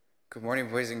Good morning,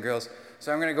 boys and girls.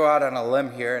 So I'm going to go out on a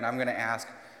limb here, and I'm going to ask.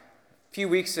 A few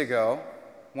weeks ago,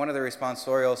 one of the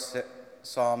responsorial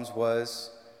psalms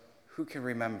was, who can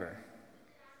remember?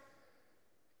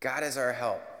 God is our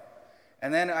help.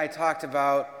 And then I talked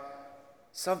about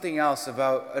something else,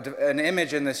 about an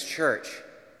image in this church.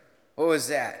 What was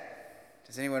that?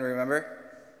 Does anyone remember?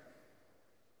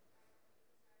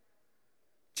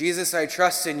 Jesus, I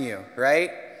trust in you,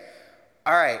 right?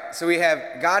 All right, so we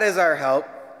have God is our help.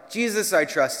 Jesus, I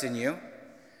trust in you.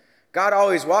 God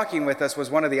always walking with us was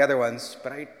one of the other ones,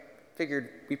 but I figured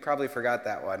we probably forgot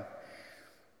that one.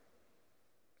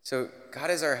 So God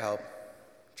is our help.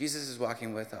 Jesus is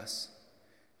walking with us.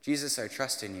 Jesus, I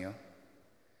trust in you.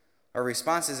 Our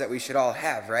responses that we should all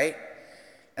have, right?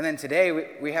 And then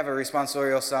today we have a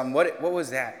responsorial psalm. What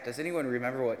was that? Does anyone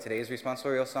remember what today's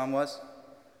responsorial psalm was?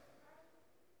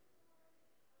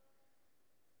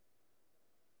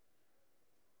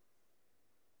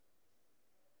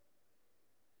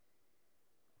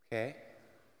 Okay.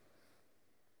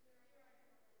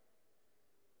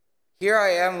 Here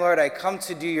I am, Lord, I come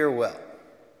to do your will.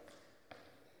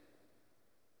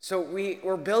 So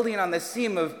we're building on this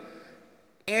theme of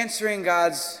answering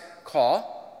God's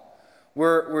call.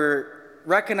 We're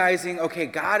recognizing, okay,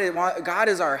 God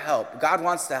is our help. God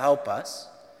wants to help us.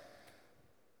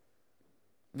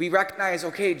 We recognize,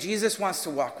 okay, Jesus wants to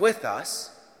walk with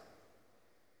us.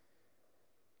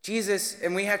 Jesus,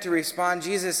 and we have to respond,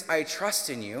 Jesus, I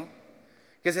trust in you.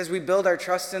 Because as we build our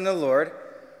trust in the Lord,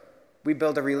 we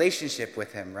build a relationship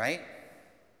with him, right?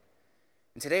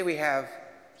 And today we have,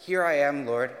 here I am,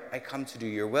 Lord, I come to do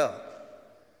your will.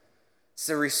 It's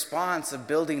the response of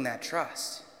building that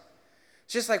trust.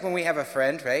 It's just like when we have a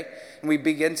friend, right? And we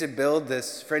begin to build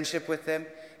this friendship with them.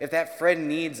 If that friend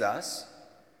needs us,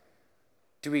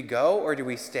 do we go or do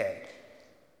we stay?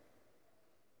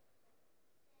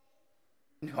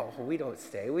 No, we don't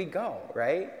stay. We go,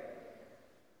 right?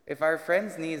 If our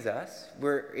friends need us,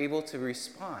 we're able to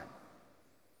respond,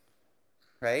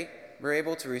 right? We're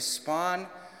able to respond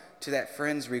to that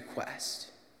friend's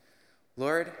request.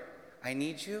 Lord, I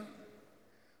need you.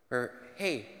 Or,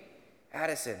 hey,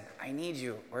 Addison, I need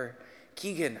you. Or,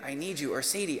 Keegan, I need you. Or,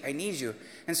 Sadie, I need you.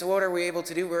 And so what are we able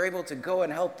to do? We're able to go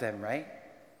and help them, right?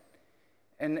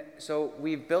 And so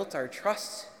we've built our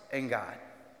trust in God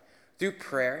through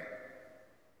prayer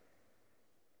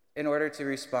in order to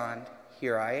respond,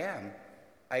 here I am.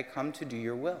 I come to do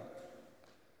your will.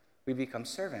 We become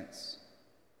servants,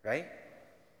 right?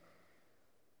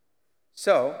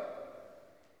 So,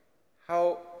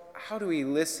 how do we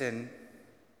listen,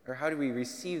 or how do we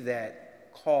receive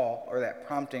that call or that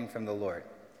prompting from the Lord?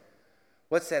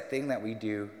 What's that thing that we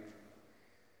do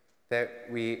that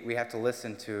we have to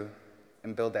listen to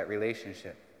and build that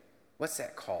relationship? What's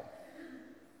that call?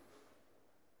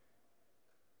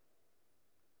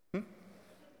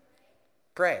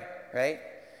 Pray, right?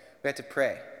 We have to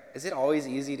pray. Is it always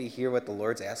easy to hear what the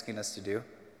Lord's asking us to do?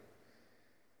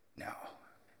 No,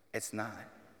 it's not.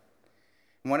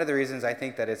 And one of the reasons I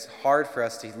think that it's hard for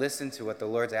us to listen to what the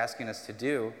Lord's asking us to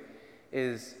do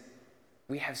is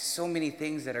we have so many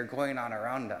things that are going on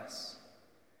around us.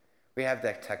 We have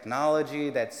the technology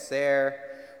that's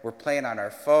there. We're playing on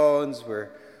our phones.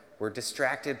 We're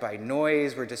distracted by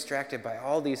noise. We're distracted by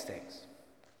all these things,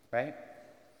 right?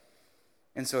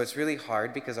 And so it's really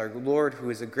hard because our Lord, who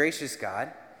is a gracious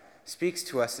God, speaks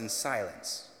to us in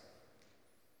silence.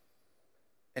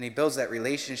 And he builds that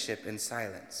relationship in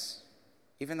silence.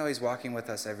 Even though he's walking with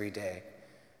us every day,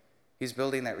 he's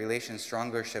building that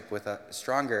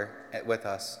stronger with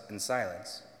us in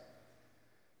silence.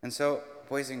 And so,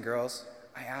 boys and girls,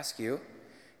 I ask you,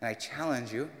 and I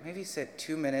challenge you, maybe sit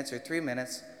 2 minutes or 3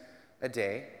 minutes a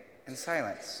day in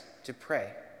silence to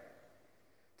pray,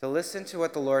 to listen to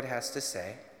what the Lord has to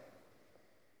say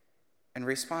and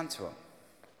respond to him.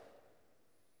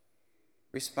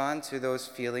 Respond to those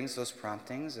feelings, those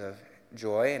promptings of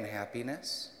joy and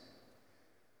happiness.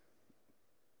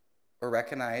 Or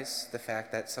recognize the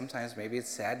fact that sometimes maybe it's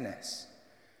sadness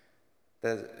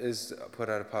that is put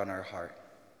out upon our heart.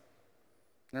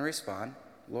 And respond,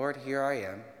 Lord, here I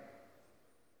am.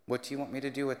 What do you want me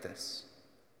to do with this?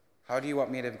 How do you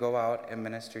want me to go out and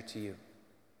minister to you?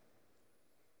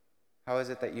 How is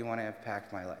it that you want to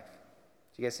impact my life?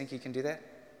 Do you guys think you can do that?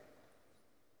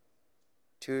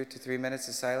 2 to 3 minutes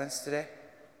of silence today?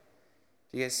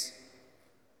 Do you guys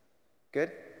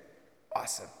good?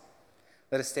 Awesome.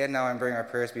 Let us stand now and bring our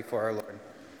prayers before our Lord.